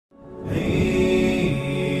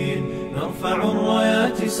رفعوا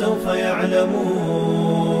الرايات سوف يعلمون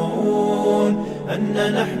أن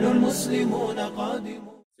نحن المسلمون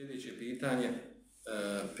قادمون. Sljedeće pitanje,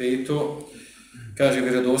 peto, kaže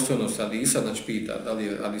vjerodostojnost hadisa, znači pita da li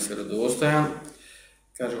je hadis vjerodostojan.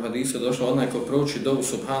 Kaže u hadisu došlo onaj ko prouči dovu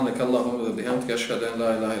subhanaka Allahumma wa bihamdika ashhadu an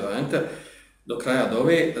la ilaha illa anta do kraja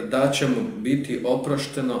dove, da će mu biti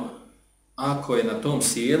oprošteno ako je na tom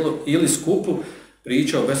sjelu ili skupu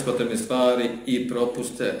pričao bespotrebne stvari i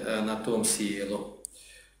propuste na tom sjelu.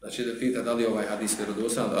 Znači da pita da li je ovaj hadis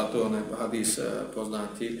vjerodostojan, a to je hadis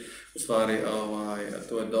poznati, u stvari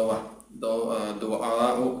to je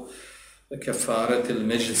dova kefaret ili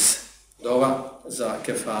međlis, dova za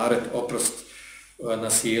kefaret, oprost na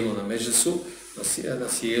sjelu, na međlisu, na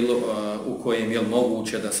sjelu u kojem je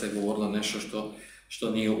moguće da se govorilo nešto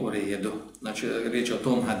što nije u redu. Znači riječ je o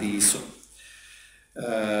tom hadisu.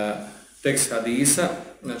 Tekst hadisa,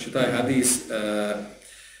 znači taj hadis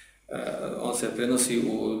on se prenosi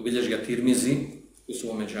u bilježi ga Tirmizi u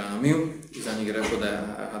svome džamiju i za njeg rekao da je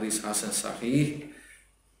hadis Hasan Sahih,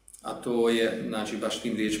 a to je, znači baš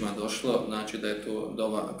tim riječima došlo, znači da je to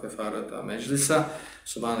dova kefareta međlisa,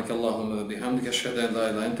 subhanaka Allahumma wa bihamdika ashhadu an la ilaha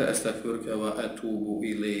illa anta astaghfiruka wa atubu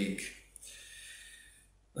ilejk.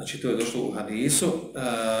 Znači to je došlo u hadisu.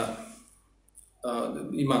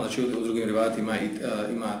 Ima, znači u drugim rivajatima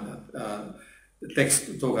ima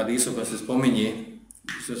tekst tog hadisa koji se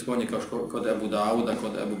spominje kao kod Ebu Dauda,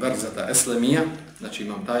 kod Ebu Berzata Eslemija, znači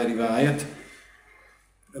imam taj rivajet,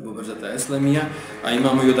 Ebu Berzata Eslemija, a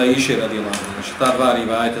imamo i od Aiše radijallahu anha, znači ta dva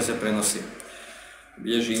rivajeta se prenosi.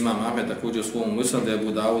 Bilježi imam Ahmed također u svom musnadu da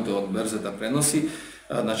Ebu Daud od Berzata prenosi,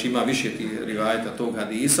 znači ima više tih rivajeta tog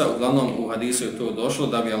hadisa, uglavnom u hadisu je to došlo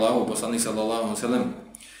da bi Allahov poslanik sallallahu alejhi ve sellem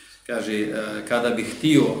kaže kada bi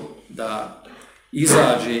htio da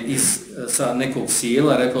izađe sa nekog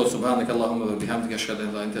sjela, rekao subhanaka Allahumma wa bihamdika ashhadu an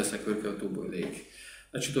la ilaha illa anta astaghfiruka wa atubu ilejk.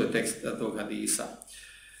 Znači to je tekst tog hadisa.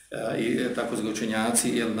 I tako su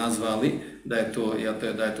učenjaci nazvali da je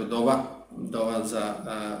to dova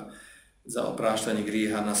za opraštanje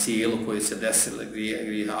grijeha na sjelu koji se desile,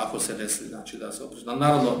 grijeha ako se desili, znači da se oprašta.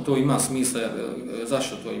 Naravno to ima smisla,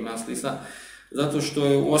 zašto to ima smisla? Zato što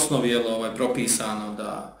je u osnovi propisano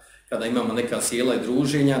da kada imamo neka sjela i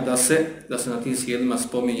druženja, da se na tim sjelima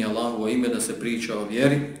spominje Allahovo ime, da se priča o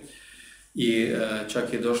vjeri i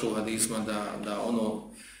čak je došlo u hadisma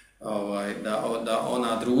da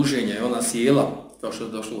ona druženja i ona sjela, kao što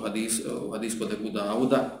je došlo u hadis kod Ebu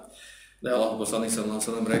Dauda, da je Allahov poslanik sallallahu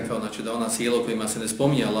alejhi ve sellem rekao, znači da ona sjela u kojima se ne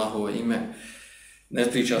spominje Allahovo ime,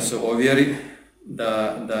 ne priča se o vjeri,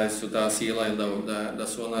 da su ta sjela, da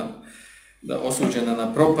su ona osuđena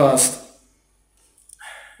na propast,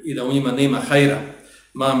 i da u njima nema hajra.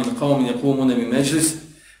 Ma min qawmin yaqumuna min majlis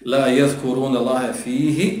la yadhkuruna Allaha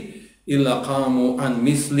fihi illa qamu an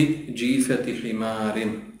misli džifati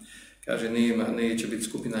himarin. Kaže, neće biti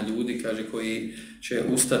skupina ljudi, kaže, koji će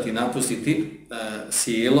ustati, napustiti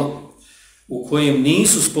sjelo u kojem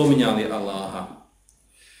nisu spominjali Allaha.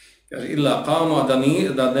 Kaže, illa qamu,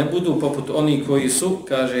 da ne budu poput oni koji su,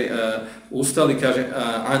 kaže, ustali, kaže,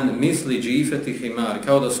 an misli džifati himar,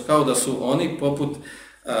 kao da su oni poput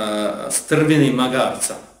strvini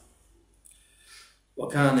magarca.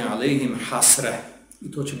 Wakane alejhim hasre.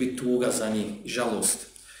 I to će biti tuga za njih, žalost.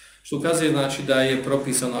 Što ukazuje, znači, da je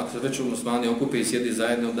propisano, ako se već muslimani okupe i sjedi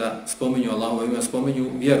zajedno, da spominju Allahovo ime,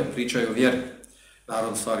 spominju vjeru, pričaju o vjeri.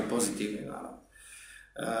 Naravno, stvari pozitivne, naravno.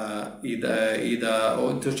 I da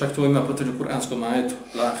čak to ima potvrđeno u kuranskom ajetu,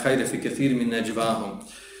 la hajre fi kethir min neđvahom.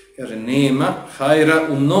 Kaže, nema hajra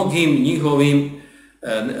u mnogim njihovim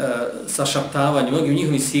sašaptavanju, mnogim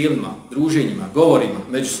njihovim sjelima, druženjima, govorima,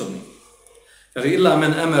 međusobnim. Kaže, illa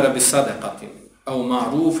men emera bi sadaqatin, au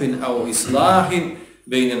ma'rufin, au islahin,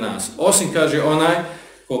 bejne nas. Osim, kaže, onaj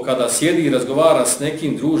ko kada sjedi i razgovara s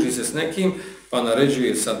nekim, druži se s nekim, pa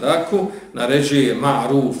naređuje sadaku, naređuje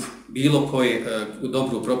ma'ruf, bilo koji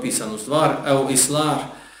dobru propisanu stvar, au islah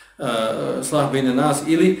bejne nas,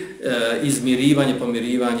 ili izmirivanje,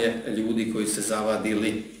 pomirivanje ljudi koji se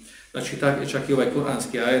zavadili. Znači, čak i ovaj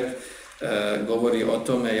kuranski ajet govori o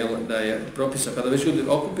tome da je propisano, kada već ljudi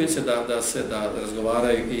okupe se, da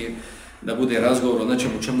razgovaraju i da bude razgovor o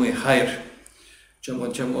nečemu čemu je hajr,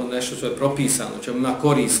 čemu nešto što je propisano, čemu ima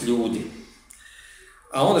korist ljudi.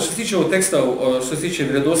 A onda što se tiče ovog teksta, što se tiče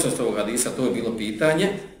vjerodostojnosti ovog hadisa, to je bilo pitanje.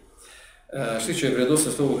 Što se tiče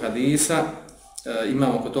vjerodostojnosti ovog hadisa,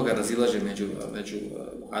 imamo oko toga razilaže među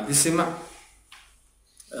hadisima.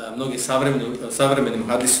 Mnogi savremeni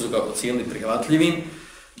muhadisi su ga ocijenili prihvatljivim,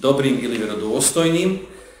 dobrim ili vjerodostojnim,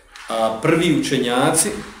 a prvi učenjaci,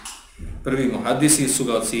 prvi muhadisi su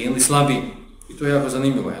ga ocijenili slabim. I to je jako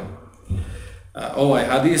zanimljivo. ovaj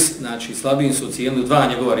hadis, znači slabijim su ocijenili dva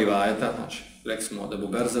njegova rivajeta, znači rekli smo od Ebu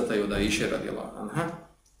Berzata i od Aiše radijallahu anha.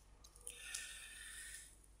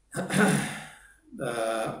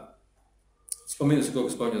 Spominju se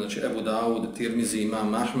koliko spominju, znači Ebu Daud, Tirmizi,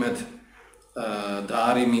 Imam Ahmed,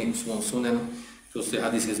 Darimi u svom sunenu, to su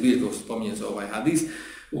hadijske zbirke koje spominje za ovaj hadis.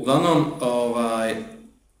 Uglavnom,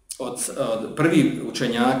 od prvih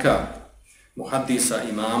učenjaka muhadisa,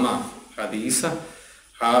 imama hadisa,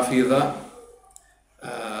 hafiza,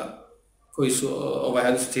 koji su ovaj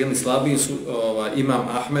hadis ocijenili slabiji su Imam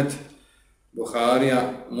Ahmed,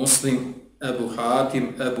 Buharija, Muslim, Ebu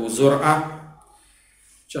Hatim, Ebu Zur'a,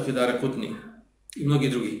 čak i Darekutni i mnogi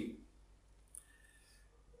drugi.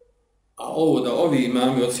 A ovo da ovi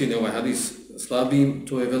imami ocijene ovaj hadis slabijim,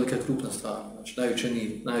 to je velika krupna stvar. Znači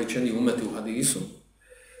najučeniji umeti u hadisu,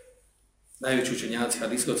 najveći učenjaci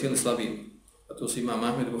hadisa ocijenili slabijim. A to su Imam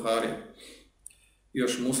Ahmed, Buharija.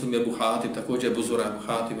 Još Muslim, Ebu Hatim, također Ebu Zur'a, Ebu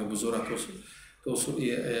Hatim, Ebu Zur'a, to su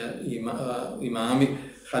imami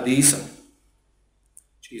hadisa,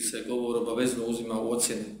 čiji se govor obavezno uzima u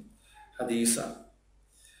ocjeni hadisa.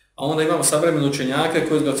 A onda imamo savremene učenjake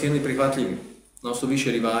koji su ga ocijenili prihvatljivim, na osnovu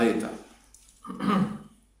više rivajeta.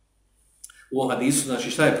 U ovom hadisu,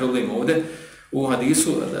 znači šta je problem ovdje? U ovom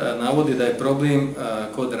hadisu navodi da je problem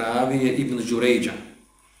kod ravije Ibn Đurejđa.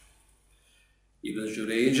 Ibn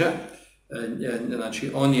Đurejđa,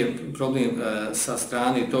 znači on je problem sa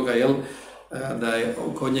strane toga, da je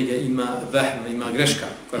kod njega ima vehm, ima greška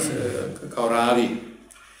kao ravi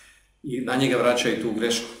i na njega vraćaju tu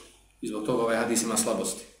grešku. I zbog toga ovaj hadis ima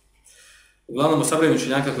slabosti. Uglavnom, savremeni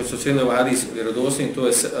učenjaka koji su ocijenili ovaj hadis vjerodostojnim, to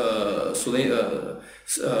je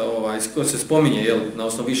koji se spominje na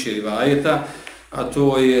osnovu više rivajeta, a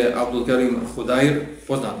to je Abdul Karim Hudajr,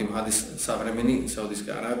 poznati hadis savremeni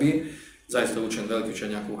Saudijske Arabije, zaista učen veliki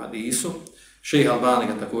učenjak u hadisu. Šejh Albani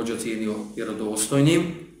ga također ocijenio vjerodostojnim,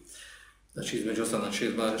 znači između ostalog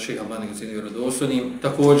šejh Albani ga ocijenio vjerodostojnim.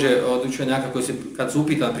 Također od učenjaka koji se, kad su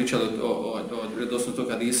upitani pričali o vjerodostojnosti tog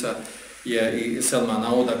hadisa, je i Selman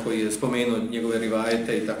Auda koji je spomenuo njegove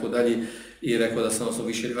rivajete i tako dalje i rekao da se na osnovu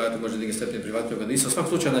više rivajeta može dignuti stepen prihvatljivog hadisa. U svakom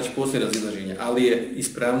slučaju, znači, postoji razilaženje, ali je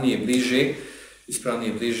ispravnije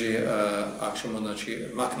bliže, ako ćemo, znači,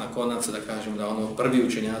 mak na konaca, da kažemo da ono prvi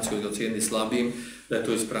učenjaci koji ga ocijenili slabijim, da je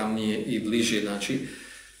to ispravnije i bliže, znači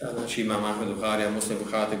Imam Ahmed, Buharija, Muslim,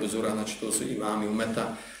 Buhati, Ebu Zur'a, znači to su imami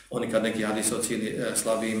umeta, oni kad neki hadis ocijeni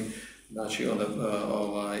slabijim, znači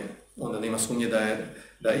onda nema sumnje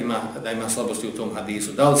da ima slabosti u tom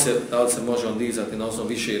hadisu. Da li se može on dizati na osnovu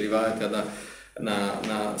više rivajeta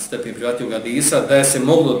na stepen prihvatljivog hadisa, da je se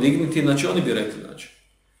moglo dignuti, znači oni bi rekli, znači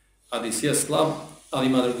hadis je slab, ali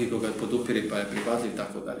ima drugi koga podupiri pa je prihvatljiv i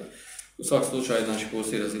tako dalje. U svakom slučaju, znači,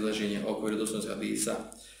 postoji razilaženje oko vjerodostojnosti hadisa,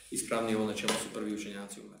 ispravnije ono čemu su prvi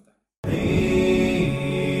učenjaci umeta.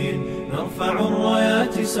 نرفع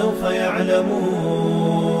الرايات سوف يعلمون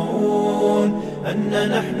أن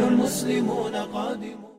نحن المسلمون قادمون